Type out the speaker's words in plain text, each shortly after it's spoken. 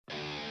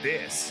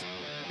This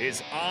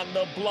is On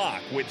the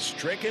Block with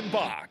Strick and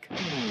Bach.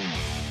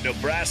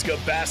 Nebraska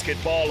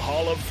Basketball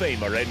Hall of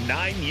Famer and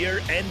 9-year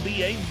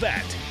NBA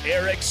vet,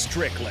 Eric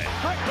Strickland.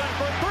 Strickland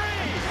for three!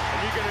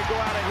 And you're going to go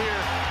out of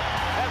here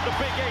as the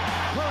Big 8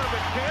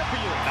 tournament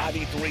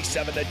champion.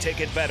 93.7 The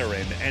Ticket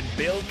veteran and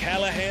Bill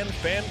Callahan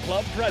fan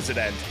club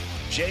president,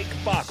 Jake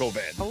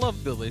Bakoven. I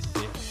love Billy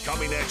C.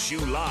 Coming at you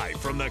live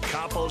from the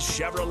Coppel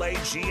Chevrolet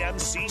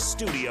GMC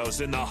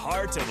studios in the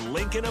heart of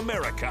Lincoln,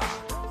 America.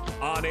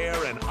 On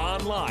air and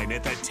online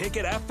at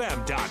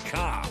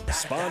theticketfm.com.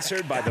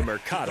 Sponsored by the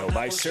Mercado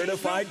by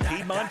Certified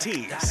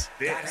Piedmontese.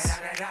 This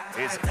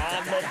is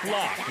On the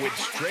Block with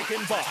Strick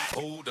and Bach.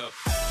 Hold up.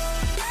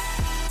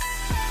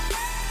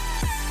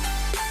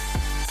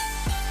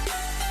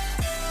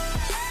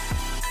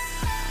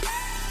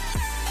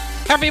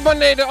 Happy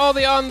Monday to all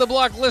the On the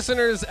Block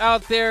listeners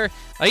out there.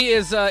 He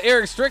is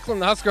Eric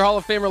Strickland, the Husker Hall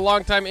of Famer,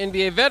 longtime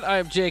NBA vet. I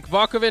am Jake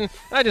Bakoven.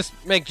 I just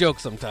make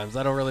jokes sometimes.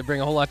 I don't really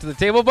bring a whole lot to the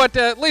table, but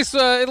at least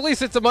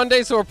it's a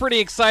Monday, so we're pretty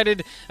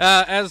excited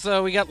as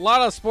we got a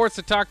lot of sports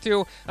to talk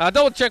to.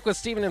 Double check with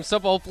Steven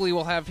himself. Hopefully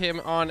we'll have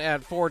him on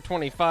at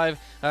 4:25.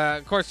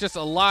 Of course, just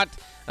a lot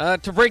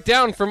to break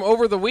down from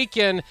over the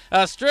weekend.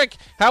 Strick,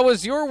 how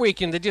was your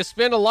weekend? Did you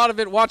spend a lot of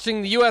it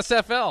watching the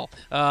USFL?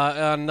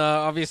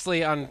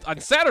 Obviously on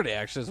Saturday,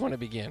 actually, is when it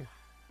began.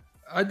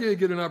 I did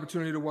get an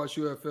opportunity to watch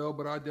UFL,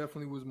 but I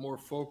definitely was more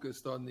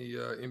focused on the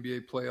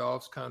NBA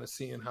playoffs, kind of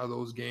seeing how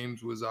those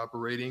games was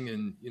operating.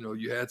 And, you know,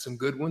 you had some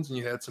good ones and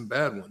you had some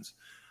bad ones.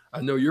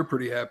 I know you're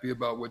pretty happy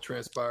about what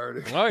transpired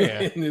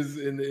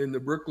in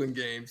the Brooklyn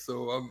game.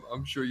 So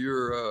I'm sure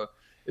you're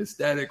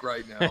ecstatic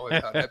right now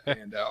at how that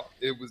panned out.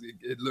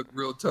 It looked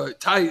real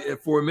tight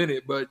for a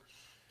minute, but,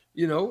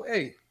 you know,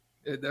 hey,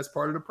 that's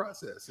part of the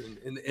process.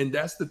 And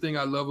that's the thing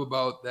I love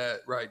about that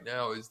right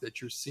now is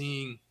that you're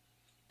seeing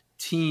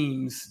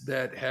teams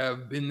that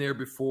have been there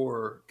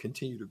before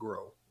continue to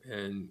grow,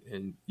 and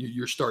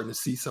you're starting to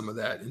see some of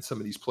that in some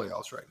of these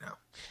playoffs right now.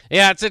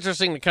 Yeah, it's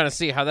interesting to kind of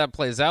see how that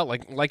plays out.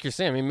 Like you're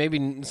saying, I mean,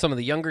 maybe some of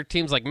the younger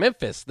teams like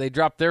Memphis, they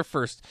dropped their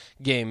first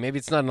game. Maybe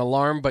it's not an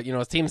alarm, but, you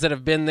know, teams that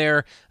have been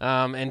there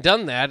and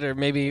done that, or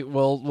maybe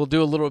we'll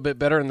do a little bit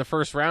better in the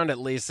first round at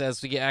least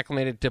as we get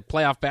acclimated to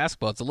playoff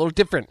basketball. It's a little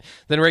different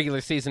than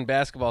regular season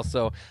basketball,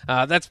 so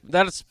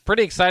that's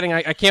pretty exciting.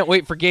 I can't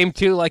wait for Game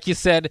 2, like you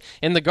said,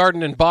 in the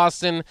Garden in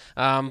Boston.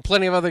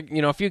 Plenty of other,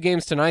 you know, a few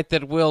games tonight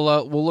that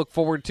we'll look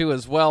forward to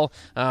as well.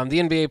 The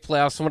NBA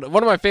playoffs,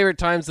 one of my favorite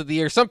times of the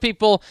year. Some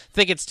people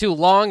think it's too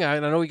long. I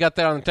know we got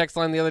that on the text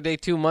line the other day,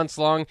 2 months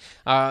long.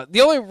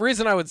 The only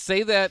reason I would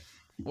say that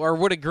or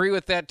would agree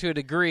with that to a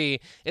degree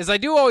is I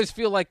do always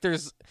feel like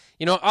there's,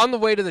 you know, on the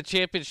way to the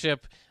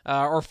championship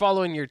or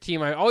following your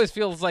team, I always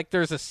feel like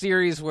there's a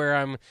series where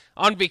I'm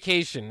on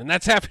vacation, and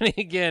that's happening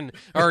again.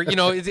 Or, you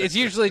know, it's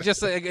usually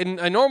just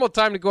a normal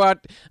time to go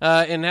out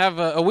and have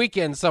a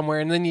weekend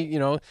somewhere, and then, you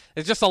know,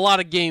 it's just a lot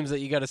of games that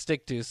you got to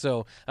stick to.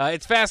 So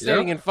it's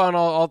fascinating and fun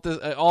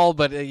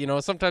but, you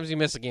know, sometimes you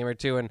miss a game or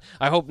two, and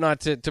I hope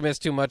not to miss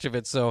too much of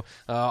it. So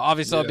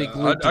obviously I'll be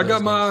glued to I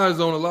got my eyes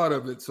on a lot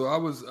of it, so I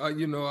was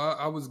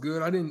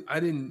good. I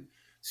didn't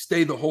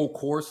stay the whole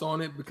course on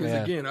it because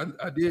again,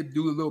 I did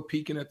do a little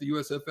peeking at the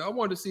USFL. I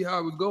wanted to see how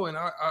it was going.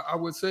 I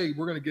would say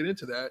we're going to get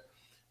into that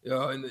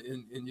in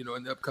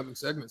the upcoming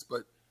segments,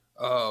 but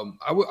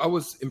I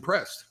was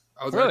impressed.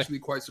 I was actually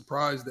quite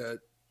surprised that,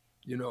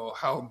 you know,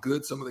 how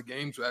good some of the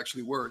games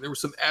actually were. There were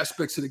some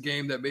aspects of the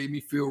game that made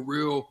me feel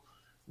real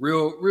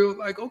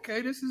like,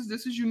 okay, this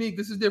is unique.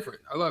 This is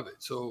different. I love it.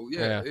 So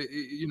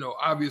you know,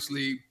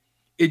 obviously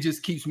it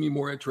just keeps me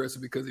more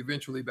interested because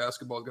eventually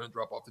basketball is going to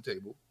drop off the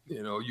table.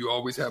 You know, you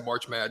always have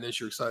March Madness.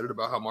 You're excited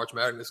about how March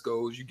Madness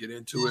goes. You get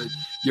into it.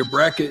 Your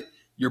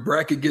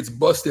bracket gets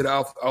busted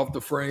off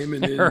the frame,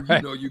 and then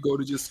you know, you go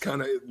to just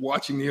kind of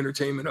watching the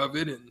entertainment of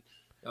it and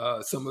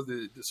some of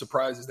the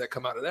surprises that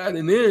come out of that.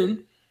 And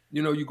then,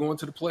 you know, you go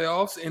into the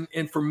playoffs,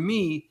 and for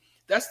me,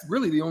 that's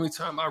really the only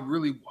time I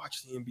really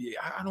watch the NBA.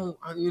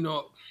 You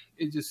know,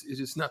 it's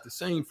just not the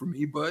same for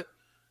me, but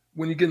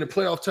when you get into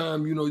playoff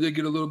time, you know, they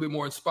get a little bit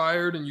more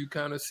inspired and you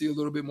kind of see a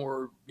little bit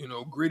more, you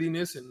know,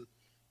 grittiness and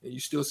you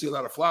still see a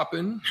lot of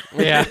flopping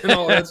and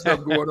all that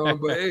stuff going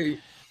on. But hey,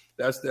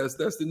 that's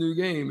the new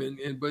game.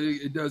 But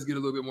it does get a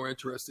little bit more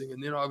interesting.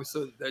 And then all of a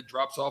sudden that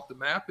drops off the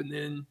map. And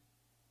then,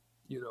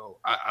 you know,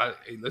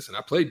 hey, listen,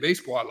 I played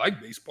baseball. I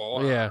like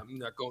baseball. Yeah. I'm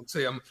not going to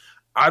say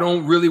I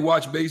don't really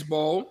watch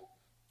baseball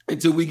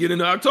until we get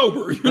into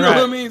October. You know what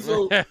I mean?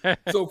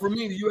 So for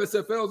me, the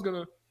USFL is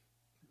going to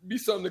be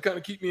something to kind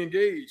of keep me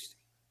engaged.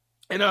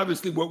 And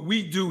obviously what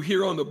we do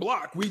here on the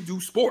block, we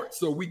do sports.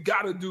 So we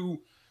got to do,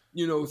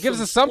 you know,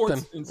 gives us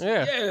something.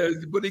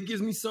 But it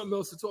gives me something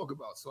else to talk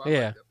about. So I like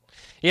that.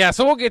 Yeah,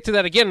 so we'll get to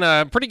that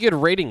again. Pretty good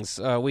ratings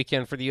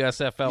weekend for the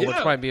USFL,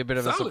 which might be a bit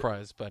of a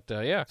surprise. But,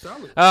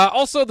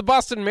 also, the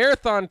Boston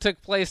Marathon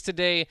took place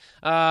today.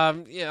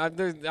 I'm not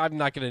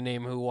going to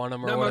name who won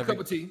them or whatever. Not my cup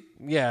of tea.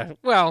 Yeah,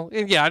 well,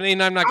 yeah, I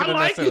mean, I'm not going to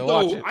necessarily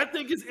watch it. I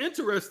think it's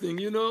interesting,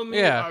 you know what I mean?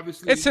 Yeah,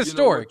 obviously, it's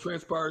historic. You know, it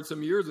transpired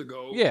some years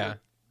ago. Yeah.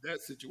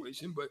 That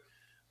situation.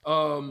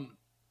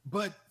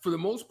 But for the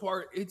most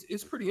part,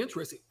 it's pretty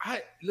interesting.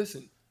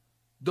 Listen,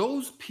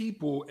 those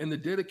people and the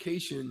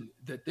dedication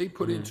that they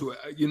put into it,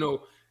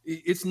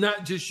 it's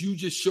not just you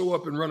just show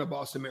up and run a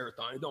Boston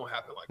Marathon. It don't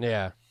happen like that.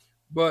 Yeah.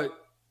 But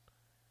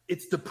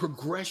it's the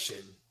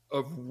progression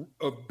of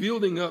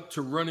building up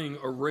to running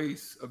a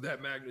race of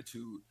that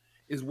magnitude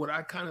is what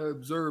I kind of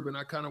observe, and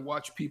I kind of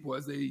watch people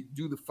as they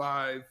do the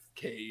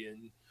 5K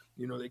and,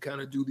 they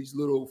kind of do these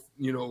little,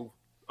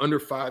 under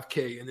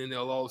 5K, and then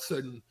they'll all of a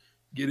sudden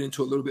get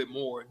into a little bit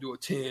more and do a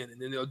 10,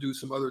 and then they'll do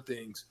some other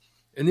things.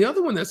 And the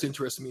other one that's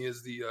interesting me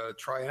is the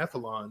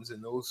triathlons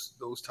and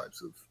those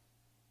types of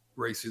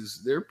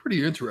races. They're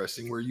pretty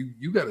interesting where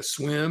you got to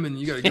swim and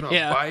you got to get on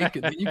a bike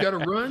and then you got to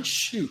run.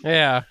 Shoot.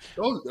 Yeah.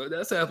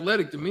 That's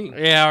athletic to me.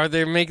 Yeah. Or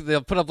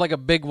they'll put up like a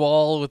big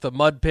wall with a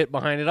mud pit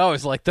behind it. I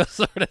always like those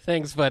sort of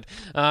things, but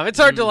it's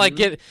hard to like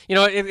get,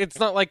 it's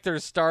not like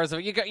there's stars.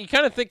 You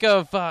kind of think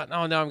of, now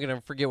I'm going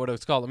to forget what it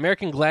was called.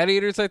 American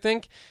Gladiators, I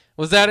think.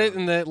 Was that it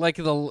in the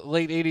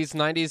late 80s,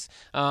 90s?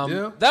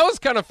 That was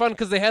kind of fun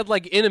because they had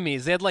like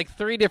enemies. They had like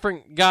 3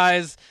 different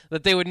guys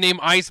that they would name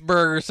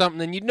Iceberg or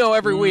something, and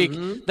every week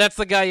that's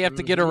the guy you have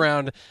to get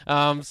around.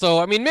 So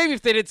I mean, maybe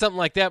if they did something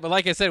like that, but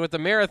like I said, with the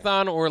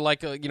marathon or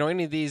like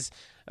any of these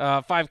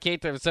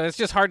 5K types, so it's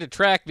just hard to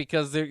track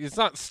because it's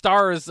not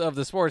stars of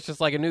the sport. It's just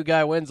like a new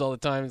guy wins all the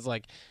time. It's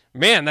like,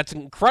 man, that's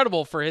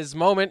incredible for his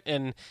moment,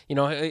 and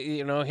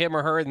him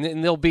or her,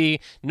 and they'll be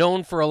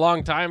known for a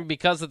long time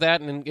because of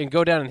that, and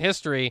go down in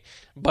history.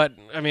 But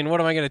I mean,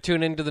 what am I going to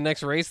tune into the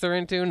next race they're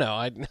into?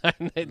 No,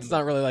 it's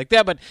not really like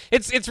that. But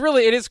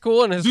it is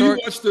cool and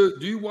historic. Do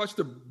you watch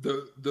the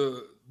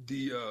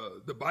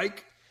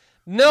bike?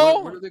 No,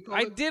 what do they call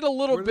I it? did a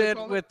little bit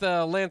with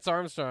Lance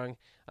Armstrong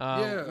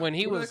when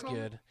he was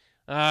good.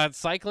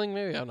 Cycling,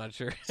 maybe, I'm not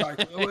sure.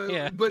 Cycling,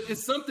 yeah. But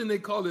it's something they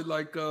call it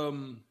like.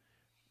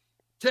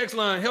 Text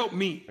line, help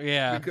me.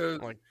 Yeah. Because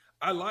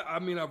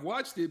I've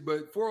watched it,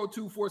 but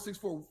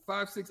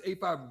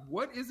 402-464-5685.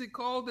 What is it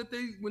called that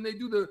when they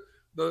do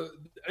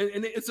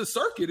and it's a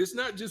circuit. It's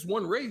not just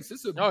one race.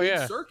 It's a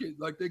big circuit.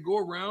 Like they go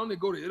around, they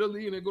go to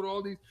Italy and they go to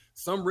all these.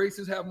 Some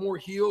races have more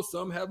hills,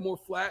 some have more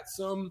flat,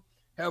 some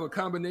have a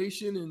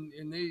combination,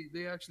 and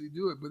they actually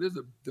do it. But there's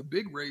the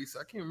big race.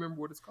 I can't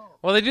remember what it's called.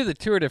 Well, they do the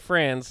Tour de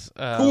France.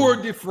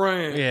 Tour de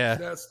France. Yeah.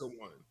 That's the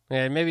one.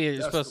 Yeah, maybe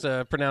you're supposed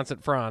to pronounce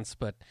it France,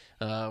 but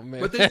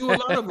but they do a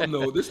lot of them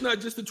though. It's not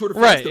just the Tour de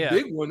France, right,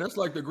 the big one. That's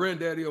like the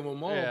granddaddy of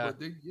them all. Yeah. But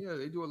they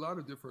do a lot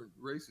of different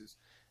races.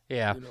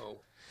 Yeah.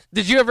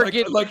 Did you ever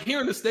get like here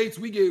in the States?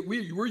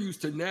 We're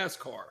used to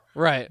NASCAR,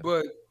 right?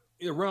 But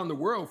around the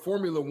world,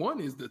 Formula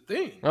One is the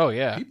thing. Oh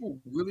yeah, people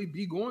really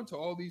be going to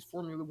all these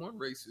Formula One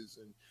races,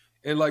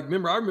 and like I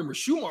remember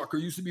Schumacher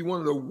used to be one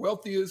of the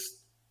wealthiest,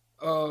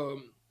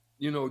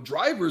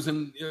 drivers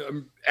and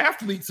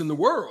athletes in the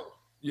world.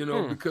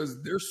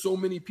 Because there's so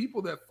many people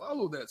that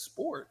follow that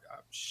sport.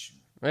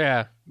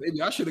 Yeah.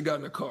 Maybe I should have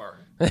gotten a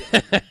car.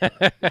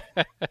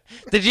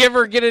 Did you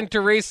ever get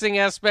into racing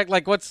aspect?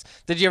 Like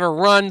did you ever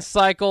run,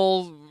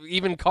 cycle,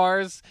 even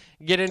cars?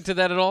 Get into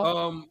that at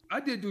all? I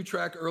did do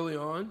track early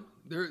on.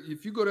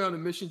 If you go down to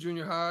Mission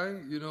Junior High,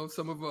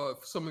 some of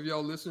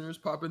y'all listeners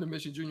pop into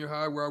Mission Junior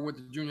High where I went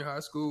to junior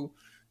high school.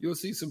 You'll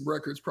see some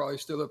records probably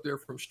still up there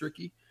from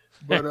Stricky.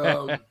 But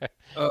so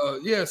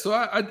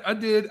I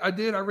did.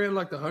 I ran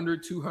like the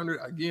 100, 200.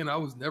 Again, I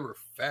was never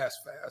fast.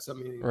 I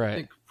mean, right. I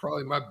think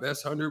probably my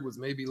best 100 was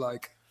maybe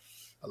like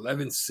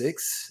 11.6,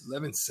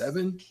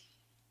 11.7,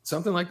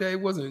 something like that. I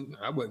wasn't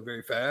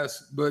very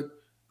fast, but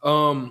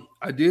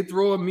I did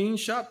throw a mean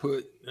shot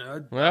put. I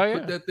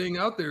put that thing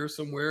out there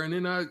somewhere, and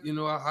then I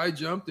high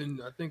jumped,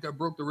 and I think I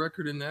broke the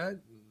record in that.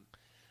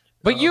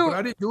 But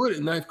I didn't do it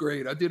in 9th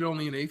grade. I did it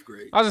only in 8th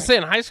grade. I was going to say,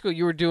 in high school,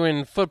 you were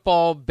doing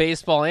football,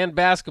 baseball, and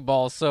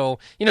basketball. So,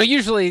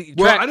 usually...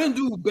 I didn't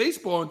do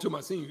baseball until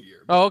my senior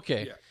year. Oh,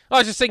 okay. Yeah. I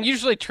was just saying,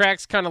 usually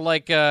track's kind of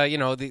like,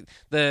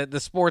 the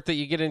sport that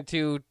you get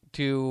into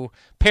to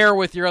pair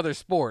with your other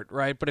sport,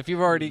 right? But if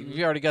you've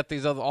already got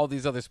all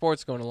these other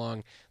sports going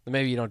along, then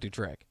maybe you don't do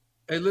track.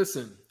 Hey,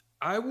 listen,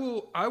 I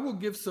will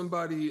give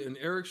somebody an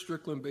Eric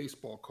Strickland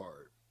baseball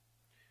card.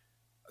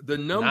 The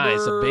number...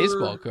 Nice, a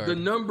baseball card. The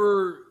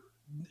number...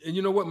 And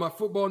you know what? My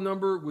football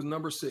number was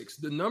number 6.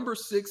 The number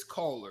 6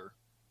 caller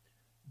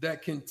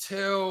that can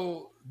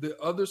tell the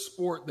other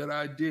sport that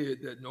I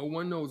did that no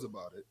one knows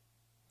about it,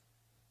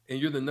 and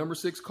you're the number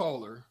 6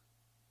 caller,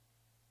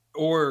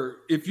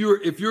 or if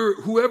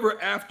you're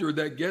whoever after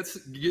that gets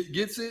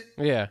it,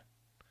 yeah.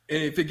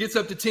 And if it gets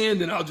up to 10,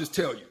 then I'll just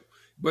tell you.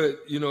 But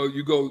you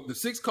go the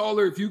 6th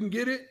caller if you can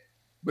get it,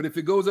 but if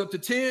it goes up to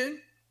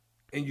 10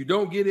 and you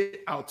don't get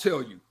it, I'll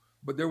tell you.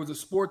 But there was a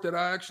sport that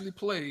I actually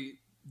played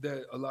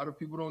that a lot of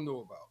people don't know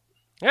about.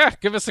 Yeah,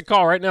 give us a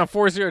call right now,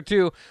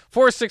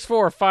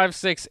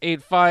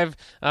 402-464-5685.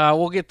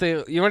 We'll get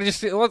you want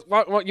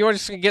to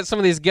just get some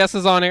of these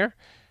guesses on air?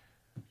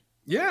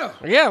 Yeah.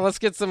 Yeah, let's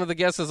get some of the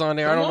guesses on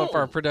air. I don't know if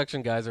our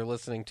production guys are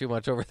listening too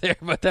much over there,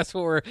 but that's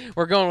what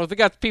we're going with. We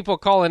got people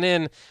calling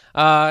in,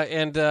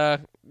 and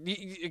can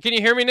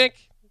you hear me, Nick?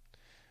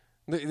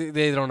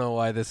 They don't know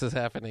why this is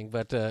happening,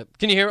 but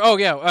can you hear? Oh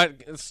yeah,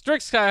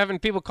 Strick's having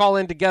people call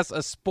in to guess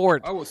a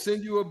sport. I will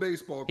send you a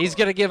baseball card. He's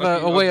gonna give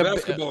away a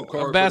basketball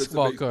card. A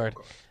basketball card.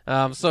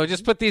 So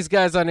just put these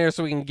guys on here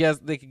so we can guess.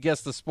 They can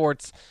guess the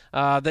sports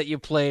that you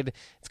played.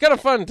 It's kind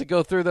of fun to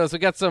go through those. We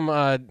got some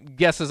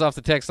guesses off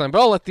the text line,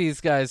 but I'll let these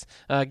guys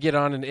get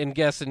on and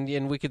guess,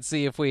 and we can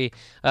see if we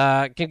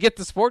can get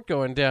the sport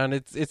going down.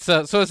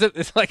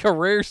 It's like a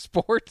rare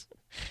sport.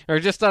 Or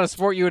just not a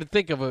sport you would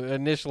think of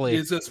initially.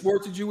 It's a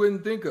sport that you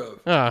wouldn't think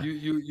of.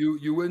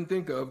 You wouldn't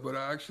think of, but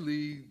I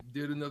actually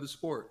did another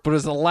sport. But it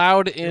was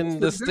allowed in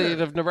the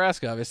state of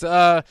Nebraska, obviously.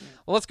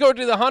 Let's go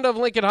to the Honda of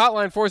Lincoln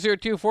hotline,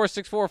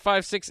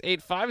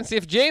 402-464-5685, and see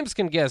if James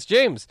can guess.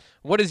 James,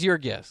 what is your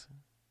guess?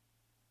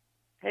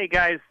 Hey,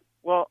 guys.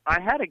 Well,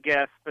 I had a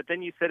guess, but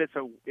then you said it's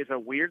a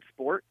weird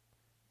sport.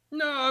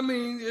 No, I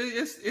mean,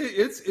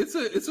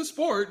 it's a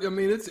sport. I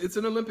mean, it's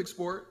an Olympic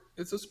sport.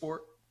 It's a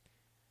sport.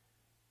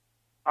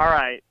 All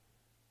right.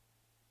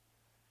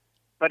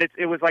 But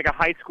it was like a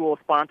high school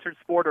sponsored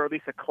sport, or at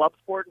least a club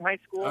sport in high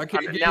school. I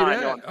can't give now you I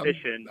know that. I'm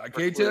fishing. I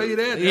can't tell you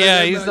that.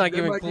 Yeah, he's not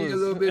giving clues. Give you a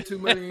little bit too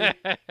many.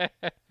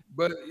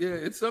 But yeah,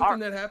 it's something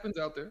that happens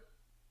out there.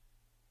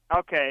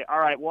 Okay. All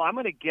right. Well, I'm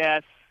gonna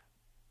guess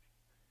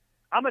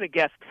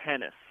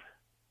tennis.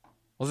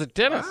 Was it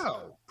tennis?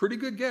 Wow, pretty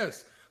good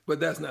guess. But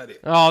that's not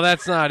it. Oh,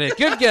 that's not it.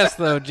 Good guess,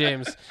 though,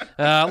 James.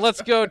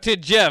 Let's go to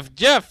Jeff.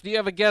 Jeff, do you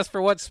have a guess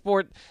for what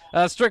sport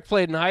Strick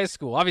played in high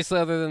school? Obviously,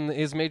 other than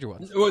his major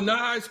ones. Well, not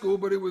high school,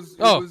 but it was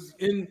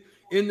in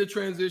the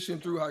transition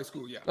through high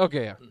school, yeah.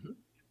 Okay, yeah.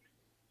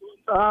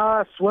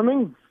 Mm-hmm.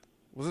 Swimming?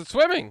 Was it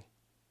swimming?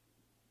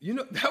 You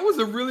know, that was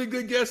a really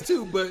good guess,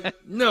 too, but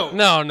no.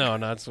 No,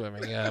 not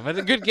swimming. Yeah, but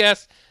a good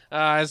guess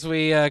as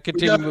we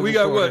continue moving We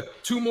got forward.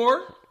 what, two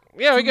more?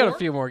 Yeah, we got a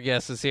few more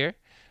guesses here.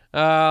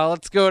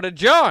 Let's go to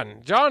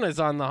John. John is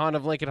on the Honda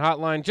of Lincoln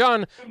hotline.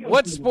 John,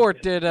 what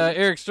sport did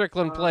Eric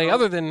Strickland play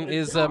other than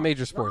his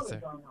major sports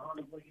there?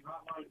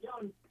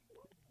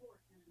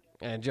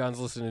 And John's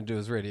listening to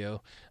his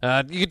radio.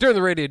 You can turn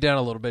the radio down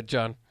a little bit,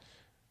 John.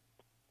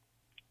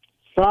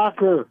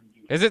 Soccer.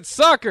 Is it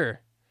soccer?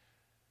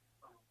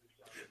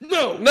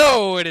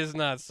 No, it is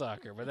not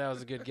soccer, but that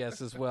was a good guess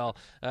as well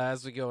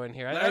as we go in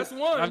here. Last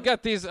one. I've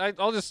got these.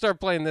 I'll just start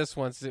playing this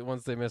once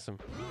they miss them.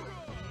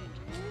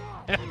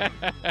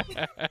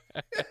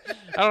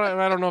 I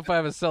don't know if I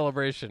have a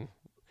celebration.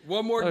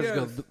 One more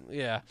guess.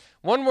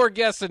 One more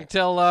guess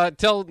until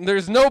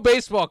there's no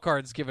baseball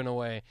cards given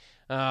away.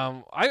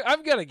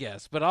 I've got a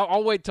guess, but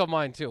I'll wait till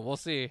mine too. We'll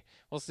see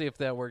if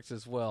that works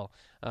as well.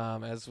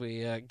 As we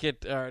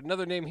get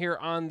another name here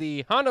on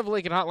the Honda of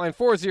Lincoln hotline,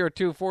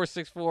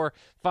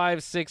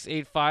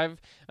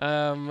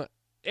 402-464-5685.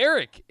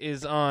 Eric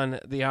is on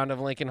the Honda of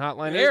Lincoln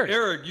hotline. Hey,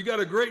 Eric, you got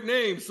a great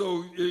name,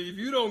 so if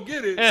you don't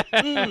get it.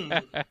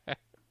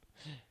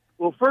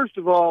 Well, first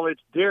of all,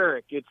 it's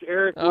Derek. It's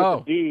Eric with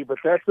a D, but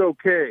that's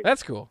okay.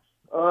 That's cool.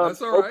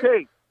 That's all right.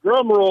 Okay,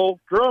 drum roll.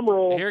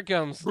 Here it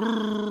comes.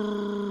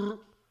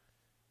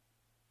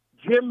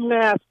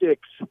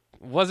 Gymnastics.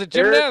 Was it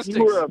gymnastics? Eric,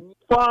 you were a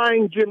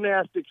fine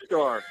gymnastics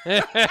star.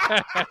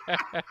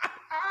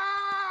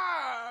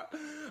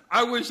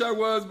 I wish I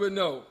was, but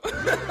no.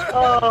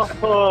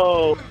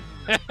 Oh.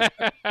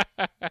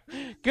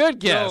 Good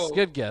guess.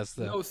 Good guess,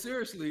 though. No,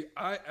 seriously,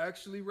 I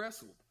actually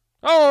wrestled.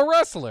 Oh, a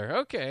wrestler.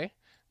 Okay.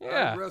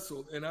 Yeah. I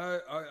wrestled, and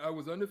I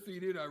was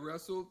undefeated. I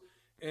wrestled,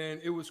 and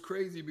it was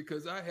crazy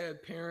because I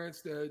had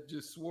parents that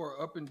just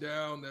swore up and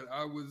down that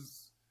I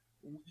was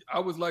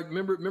like,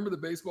 remember the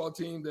baseball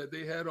team that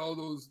they had all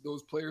those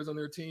players on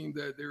their team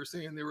that they were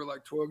saying they were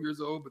like 12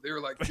 years old, but they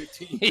were like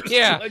 15.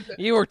 Yeah, like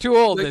you were too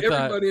old. Like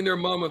everybody and their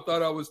mama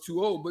thought I was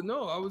too old, but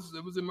no, it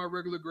was in my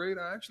regular grade.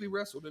 I actually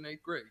wrestled in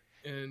 8th grade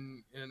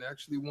and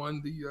actually won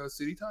the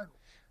city title.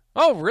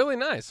 Oh, really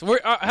nice. How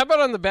about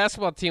on the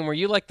basketball team? Were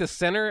you like the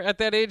center at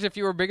that age if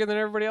you were bigger than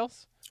everybody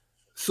else?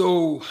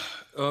 So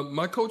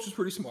my coach was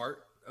pretty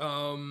smart.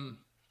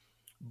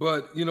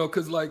 But, you know,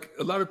 because like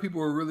a lot of people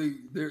are really,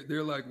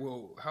 they're like,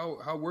 well,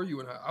 how were you?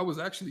 And I was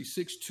actually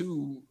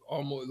 6'2",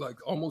 almost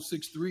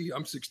 6'3".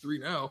 I'm 6'3"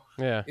 now.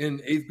 Yeah. In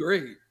 8th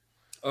grade.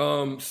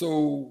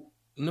 So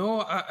no,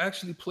 I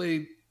actually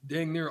played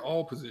dang near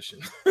all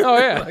positions. Oh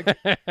yeah.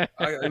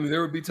 I mean,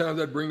 there would be times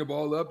I'd bring the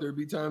ball up. There'd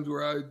be times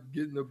where I'd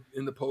get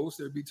in the post.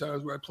 There'd be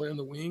times where I'd play on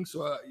the wing.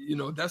 So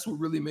that's what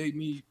really made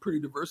me pretty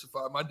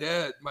diversified. My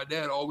dad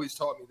always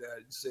taught me that.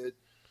 He said,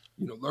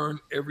 learn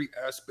every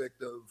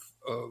aspect of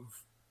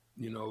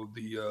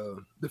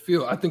the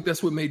field. I think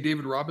that's what made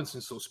David Robinson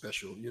so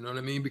special. You know what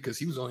I mean? Because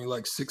he was only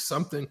like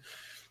 6'something",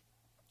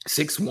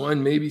 6'1",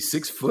 maybe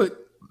 6 foot.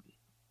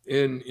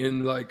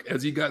 And like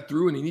as he got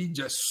through, and he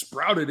just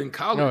sprouted in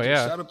college. Oh,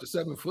 yeah. And shot up to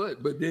 7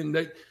 foot. But then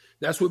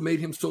that's what made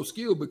him so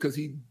skilled, because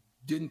he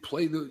didn't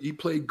play he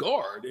played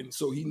guard, and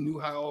so he knew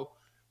how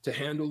to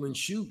handle and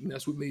shoot, and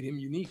that's what made him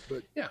unique.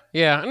 But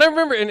yeah, and I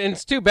remember, and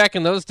Stu, back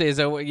in those days,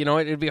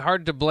 it'd be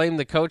hard to blame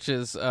the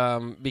coaches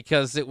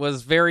because it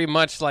was very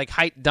much like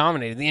height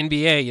dominated the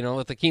NBA.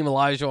 With Hakeem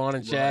Olajuwon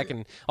and Shaq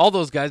and all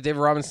those guys, David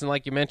Robinson,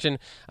 like you mentioned,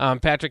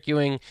 Patrick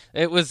Ewing.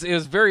 It was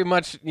very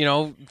much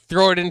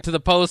throw it into the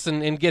post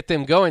and get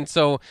them going.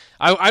 So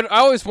I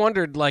always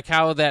wondered like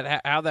how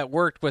that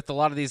worked with a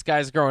lot of these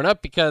guys growing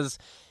up, because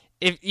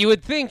if you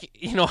would think,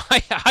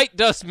 height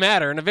does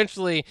matter, and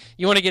eventually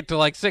you want to get to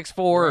like 6'4"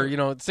 or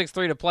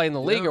 6'3" to play in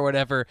the league or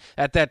whatever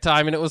at that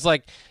time. And it was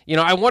like,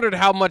 I wondered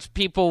how much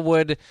people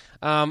would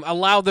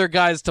allow their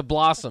guys to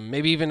blossom.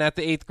 Maybe even at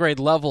the 8th grade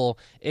level,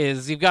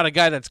 is you've got a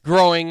guy that's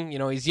growing.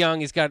 He's young,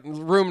 he's got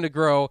room to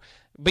grow,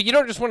 but you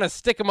don't just want to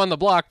stick him on the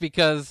block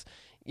because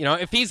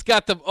if he's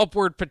got the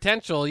upward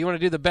potential, you want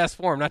to do the best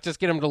for him, not just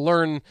get him to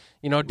learn,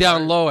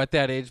 down low at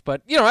that age.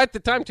 But, at the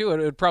time, too, it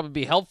would probably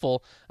be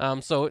helpful.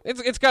 So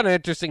it's kind of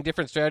interesting,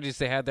 different strategies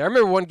they had there. I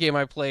remember one game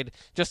I played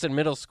just in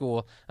middle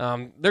school.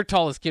 Their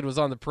tallest kid was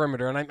on the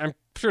perimeter, and I'm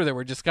sure they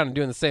were just kind of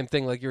doing the same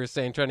thing like you were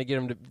saying, trying to get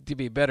him to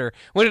be better.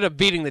 We ended up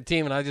beating the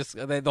team,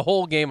 and the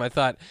whole game I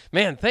thought,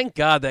 man, thank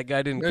God that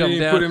guy didn't come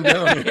down. Put him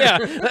down. Yeah,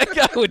 that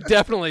guy would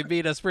definitely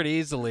beat us pretty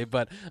easily,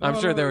 but I'm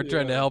sure they were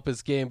trying to help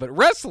his game. But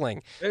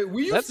wrestling,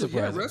 that's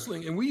surprising.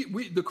 Wrestling, and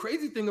we the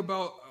crazy thing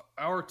about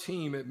our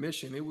team at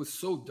Mission, it was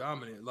so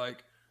dominant.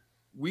 Like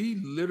we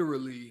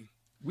literally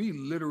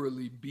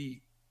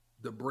beat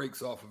the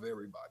brakes off of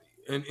everybody,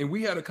 and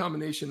we had a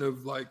combination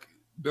of like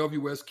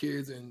Bellevue West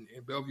kids and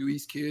Bellevue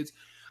East kids.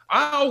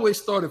 I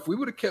always thought if we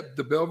would have kept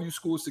the Bellevue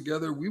schools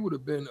together, we would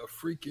have been a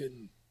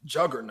freaking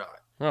juggernaut.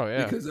 Oh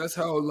yeah, because that's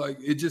how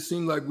it just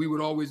seemed like we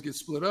would always get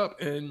split up.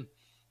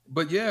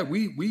 But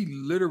we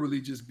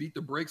literally just beat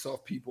the brakes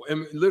off people,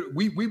 and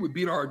we would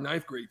beat our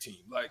 9th grade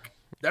team. Like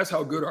that's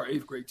how good our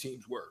 8th grade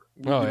teams were.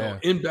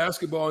 In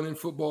basketball and in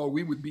football,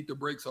 we would beat the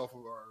brakes off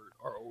of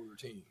our older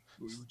team.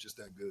 We were just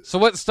that good. So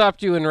what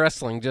stopped you in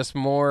wrestling? Just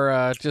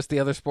more, just the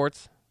other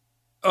sports?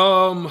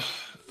 From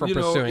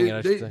pursuing it,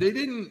 I should say.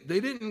 They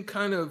didn't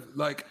kind of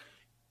like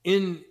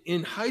in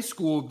high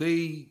school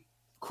they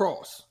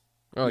cross.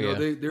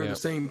 They're at the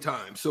same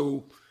time.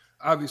 So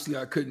obviously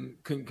I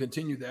couldn't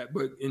continue that,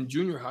 but in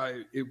junior high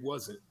it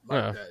wasn't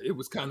like that. It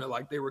was kind of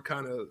like they were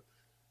kind of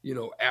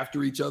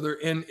after each other.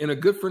 And a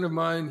good friend of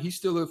mine, he's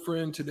still a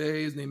friend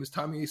today. His name is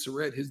Tommy A.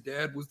 Surratt. His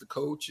dad was the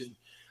coach, and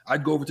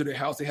I'd go over to their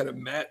house. They had a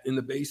mat in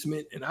the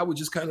basement, and I would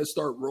just kind of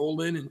start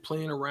rolling and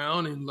playing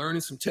around and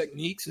learning some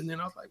techniques. And then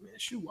I was like, man,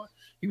 shoot, what?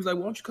 He was like,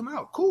 why don't you come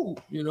out? Cool.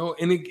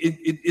 And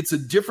it's a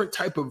different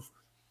type of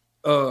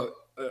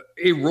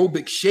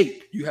aerobic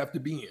shape you have to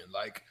be in.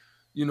 Like,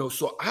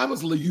 so I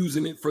was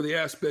using it for the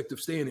aspect of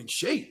staying in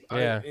shape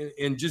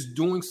and just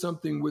doing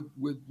something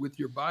with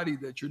your body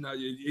that you're not,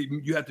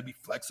 you have to be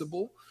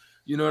flexible.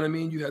 You know what I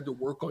mean? You had to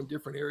work on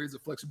different areas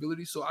of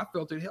flexibility. So I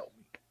felt it helped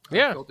me.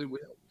 I felt it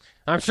would help me.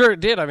 I'm sure it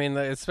did. I mean,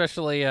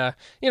 especially, it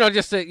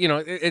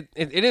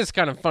is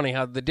kind of funny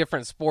how the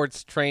different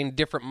sports train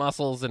different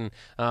muscles and,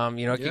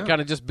 it can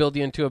kind of just build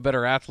you into a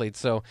better athlete.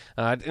 So,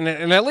 and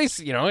at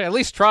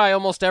least try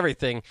almost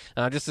everything,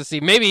 just to see,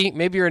 maybe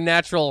you're a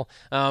natural,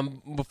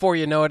 before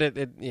you know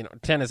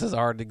it, tennis is a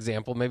hard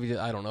example. Maybe,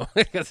 I don't know,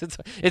 because it's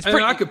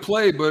pretty. I could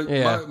play,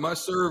 but my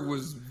serve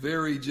was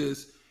very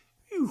just,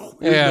 a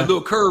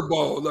little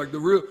curveball, like the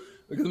real.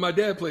 Because my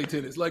dad played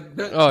tennis. Like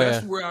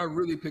that's where I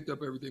really picked up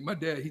everything. My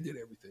dad, he did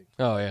everything.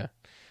 Oh yeah.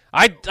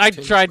 I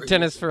tried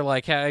tennis for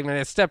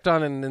I stepped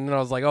on and then I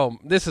was like, oh,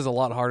 this is a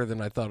lot harder than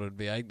I thought it would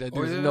be.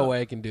 There's no way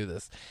I can do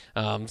this.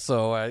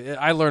 So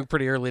I learned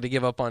pretty early to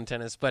give up on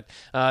tennis, but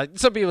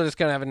some people just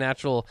kind of have a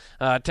natural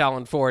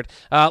talent for it.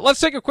 Let's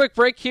take a quick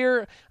break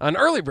here, an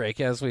early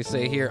break, as we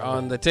say here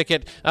on The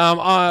Ticket,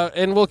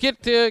 and we'll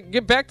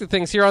get back to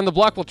things here on the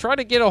block. We'll try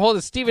to get a hold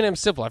of Stephen M.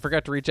 Sipple. I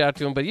forgot to reach out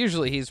to him, but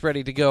usually he's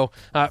ready to go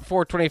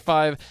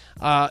 4:25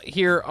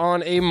 here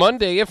on a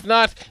Monday. If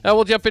not,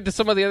 we'll jump into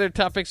some of the other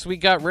topics we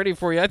got ready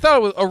for you. I thought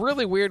it was a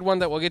really weird one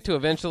that we'll get to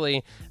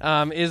eventually.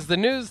 Is the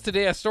news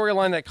today a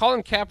storyline that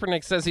Colin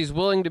Kaepernick says he's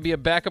willing to be a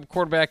backup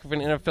quarterback if an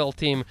NFL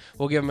team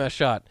will give him a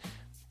shot.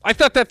 I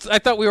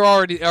thought we were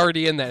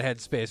already in that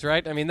headspace,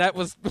 right? I mean,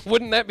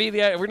 wouldn't that be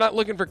we're not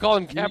looking for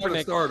Colin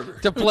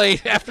Kaepernick to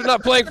play after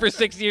not playing for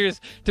 6 years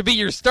to be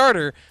your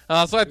starter.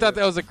 So I thought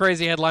that was a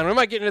crazy headline. We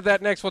might get into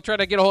that next. We'll try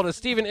to get a hold of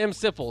Stephen M.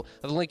 Sipple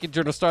of the Lincoln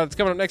Journal-Star. That's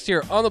coming up next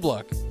year on The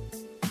Block.